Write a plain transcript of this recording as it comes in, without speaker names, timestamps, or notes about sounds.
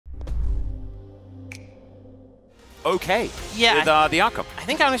okay with the outcome. I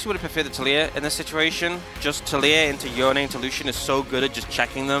think I honestly would have preferred the Talia in this situation. Just Talia into Yone into Lucian is so good at just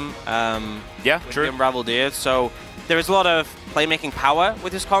checking them. Yeah, with true. the Unraveled Ears. So there is a lot of playmaking power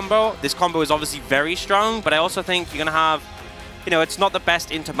with this combo. This combo is obviously very strong, but I also think you're going to have, you know, it's not the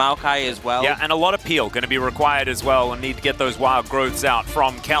best into Maokai as well. Yeah, and a lot of peel going to be required as well, and need to get those wild growths out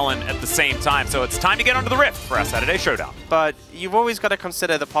from Kellen at the same time. So it's time to get onto the Rift for our Saturday Showdown. But you've always got to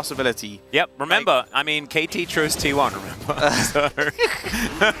consider the possibility. Yep, remember, I mean, KT chose T1, remember? So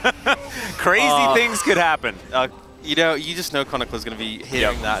crazy things could happen. You know, you just know Chronicle's going to be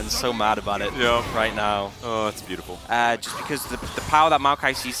hearing that and so mad about it right now. Oh, it's beautiful. Just because the power that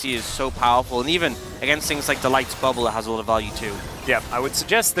Maokai CC is so powerful, and even against things like Delight's Bubble, it has a lot of value too. Yeah, I would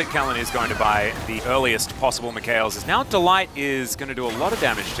suggest that Kellen is going to buy the earliest possible Mikhails, as now Delight is going to do a lot of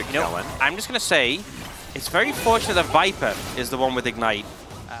damage to Kellen. I'm just going to say, it's very fortunate that Viper is the one with Ignite.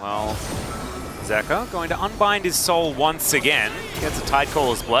 Well, Zeka going to unbind his soul once again. He gets a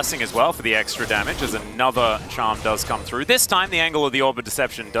Tidecaller's Blessing as well for the extra damage, as another charm does come through. This time, the angle of the Orb of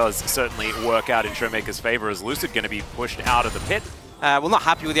Deception does certainly work out in Showmaker's favor, as Lucid going to be pushed out of the pit. Well, not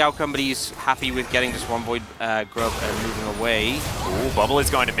happy with the outcome, but he's happy with getting just one Void Grub and moving away. Ooh, Bubble is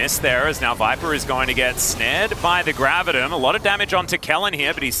going to miss there, as now Viper is going to get snared by the Gravitum. A lot of damage onto Kellen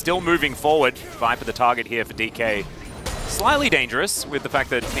here, but he's still moving forward. Viper the target here for DK. Slightly dangerous with the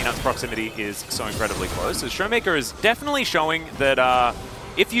fact that Peanut's proximity is so incredibly close. So Showmaker is definitely showing that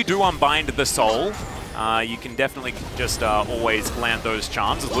if you do unbind the soul, you can definitely just always land those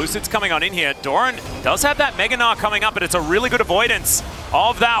charms. Lucid's coming on in here. Doran does have that Mega Gnar coming up, but it's a really good avoidance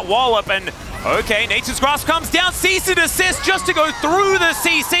of that wallop. And okay, Nature's Grasp comes down, cease and desist just to go through the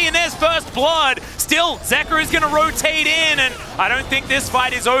CC, and there's first blood. Still, Zeka is going to rotate in, and I don't think this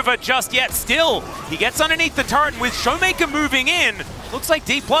fight is over just yet. Still, he gets underneath the turret, and with Showmaker moving in, looks like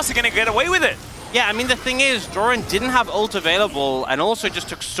D+ are going to get away with it. Yeah, I mean, the thing is, Doran didn't have ult available, and also just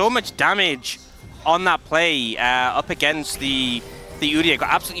took so much damage on that play up against the Udyr.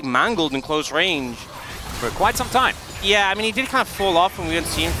 Got absolutely mangled in close range. For quite some time. Yeah, I mean, he did kind of fall off when we didn't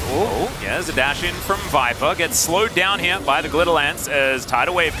see him. Oh, yeah, there's a dash in from Viper. Gets slowed down here by the Glitter Lance as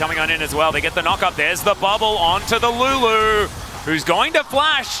Tidal Wave coming on in as well. They get the knock up. There's the bubble onto the Lulu, who's going to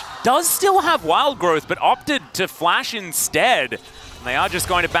flash. Does still have Wild Growth, but opted to flash instead. And they are just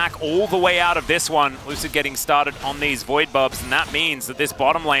going to back all the way out of this one. Lucid getting started on these Void Bubs, and that means that this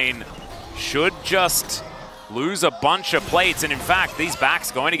bottom lane should just lose a bunch of plates, and in fact, these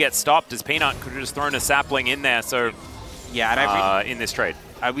backs going to get stopped, as Peanut could have just thrown a sapling in there. So, yeah, in this trade.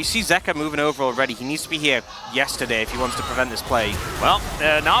 We see Zeka moving over already. He needs to be here yesterday if he wants to prevent this play. Well,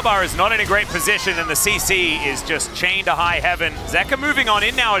 Narbar is not in a great position, and the CC is just chained to high heaven. Zeka moving on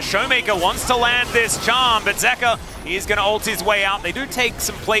in now as Showmaker wants to land this charm, but Zeka, he's going to ult his way out. They do take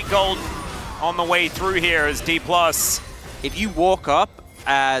some plate gold on the way through here as D+. If you walk up,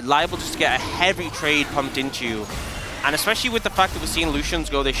 liable just to get a heavy trade pumped into you. And especially with the fact that we're seeing Lucians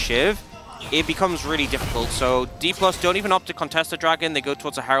go this Shiv, it becomes really difficult. So D+ don't even opt to contest the Dragon, they go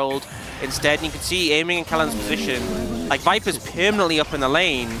towards a Herald instead. And you can see aiming in Kellen's position, like Viper's permanently up in the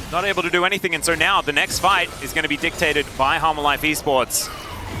lane. Not able to do anything, and so now the next fight is going to be dictated by Harmalife Esports.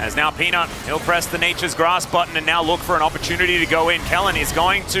 As now Peanut, he'll press the Nature's Grasp button and now look for an opportunity to go in. Kellen is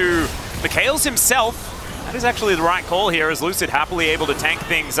going to Mikhails himself. That is actually the right call here, as Lucid happily able to tank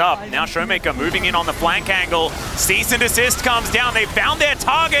things up. Now Showmaker moving in on the flank angle. Cease and desist comes down. They found their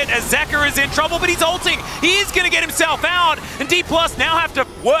target as Zeka is in trouble, but he's ulting. He is going to get himself out, and D+ now have to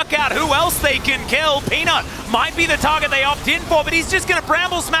work out who else they can kill. Peanut might be the target they opt in for, but he's just going to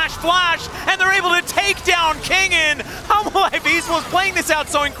Bramble Smash Flash, and they're able to take down Kingin. Harmalife Esports playing this out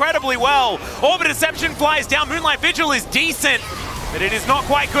so incredibly well. Orb of Deception flies down. Moonlight Vigil is decent, but it is not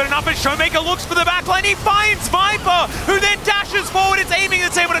quite good enough as Showmaker looks for the backline. He finds Viper, who then dashes forward. It's aiming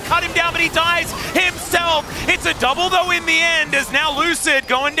that's able to cut him down, but he dies himself. It's a double, though, in the end, as now Lucid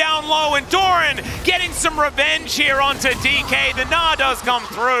going down low, and Doran getting some revenge here onto DK. The Gnar does come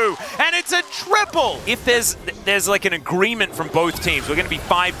through, and it's a triple. If there's like an agreement from both teams, we're going to be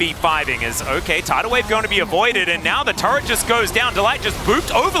 5v5ing, as, okay, Tidal Wave going to be avoided, and now the turret just goes down. Delight just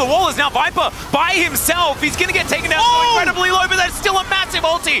booped over the wall, as now Viper by himself. He's going to get taken down so incredibly low, but that's still a massive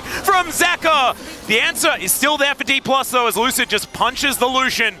ulti from Zeka. The answer is still there for D+, though, as Lucid just punches the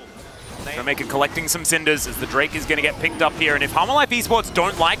Lucian. Showmaker collecting some cinders as the Drake is going to get picked up here, and if Harmalife Esports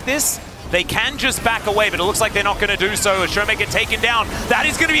don't like this, they can just back away, but it looks like they're not going to do so. As Showmaker taken down, that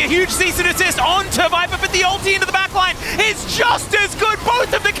is going to be a huge cease and desist onto Viper, but the ulti into the backline is just as good.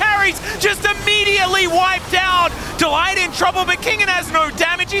 Both of the carries just immediately wiped out. Delight in trouble, but Kingen has no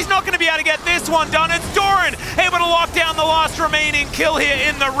damage. He's not going to be able to get this one done. It's Doran able to lock down the last remaining kill here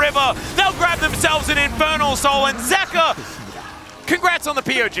in the river. They'll grab themselves an Infernal Soul, and Zeka, congrats on the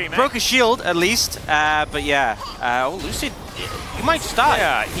POG, man. Broke a shield, at least. But yeah. Oh, Lucid, he might start.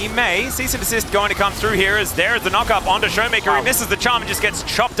 Yeah, he may. Cease and desist going to come through here as there's the knock-up onto Showmaker. Wow. He misses the charm and just gets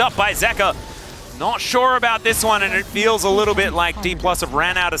chopped up by Zeka. Not sure about this one, and it feels a little bit like D+ have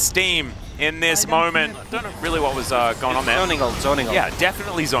ran out of steam in this moment. I don't know really what was going on there. Zoning ult. Yeah,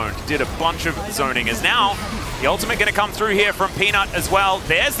 definitely zoned. Did a bunch of zoning. As now, the ultimate going to come through here from Peanut as well.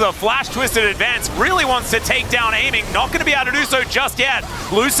 There's the flash twisted advance. Really wants to take down aiming. Not going to be able to do so just yet.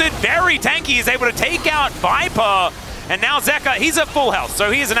 Lucid, very tanky, is able to take out Viper. And now Zeka, he's at full health,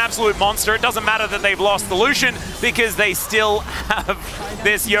 so he's an absolute monster. It doesn't matter that they've lost the Lucian because they still have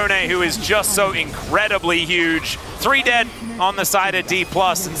this Yone who is just so incredibly huge. 3 dead on the side of D+,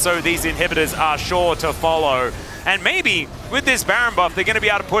 and so these inhibitors are sure to follow. And maybe with this Baron buff, they're going to be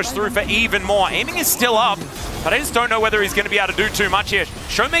able to push through for even more. Aiming is still up, but I just don't know whether he's going to be able to do too much here.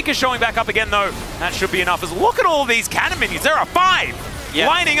 Showmaker showing back up again, though. That should be enough. As look at all these cannon minions. There are 5. Yeah.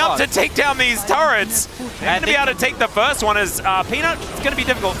 Lining up to take down these turrets. They're going to be able to take the first one as Peanut, it's going to be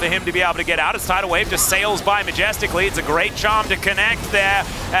difficult for him to be able to get out as Tidal Wave just sails by majestically. It's a great charm to connect there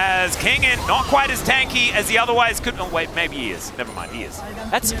as Kingen, not quite as tanky as he otherwise could. Oh wait, maybe he is. Never mind, he is.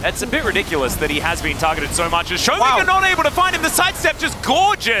 That's a bit ridiculous that he has been targeted so much. As Showmaker not able to find him. The sidestep just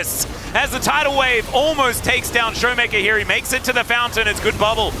gorgeous as the Tidal Wave almost takes down Showmaker here. He makes it to the fountain. It's good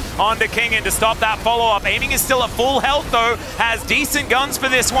bubble onto Kingen to stop that follow-up. Aiming is still at full health though, has decent guns for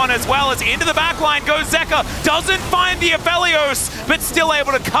this one as well as into the backline goes Zeka. Doesn't find the Aphelios, but still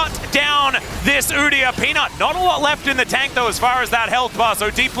able to cut down this Udyr. Peanut, not a lot left in the tank though as far as that health bar,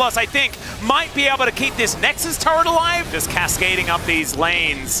 so D+, I think, might be able to keep this Nexus turret alive. Just cascading up these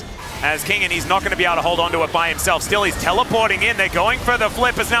lanes. As Kingen, he's not going to be able to hold on to it by himself. Still, he's teleporting in. They're going for the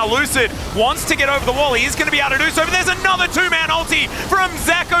flip as now Lucid wants to get over the wall. He is going to be able to do so, but there's another 2-man ulti from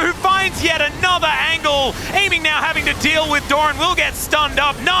Zeka who finds yet another angle. Aiming now having to deal with Doran. Will get stunned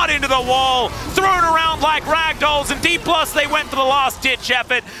up, not into the wall. Thrown around like ragdolls, and D+, they went for the last-ditch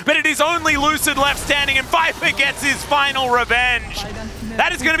effort, but it is only Lucid left standing, and Viper gets his final revenge.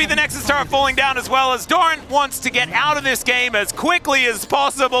 That is going to be the Nexus turret falling down as well as Doran wants to get out of this game as quickly as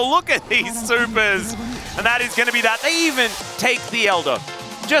possible. Look at these supers. And that is going to be that. They even take the Elder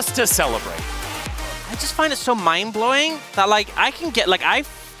just to celebrate. I just find it so mind-blowing that, like, I can get, like, I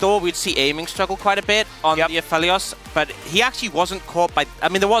thought we'd see aiming struggle quite a bit on the Aphelios, but he actually wasn't caught by, I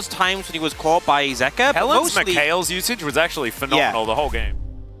mean, there was times when he was caught by Zeka, but Helen's mostly... Mikhail's usage was actually phenomenal the whole game.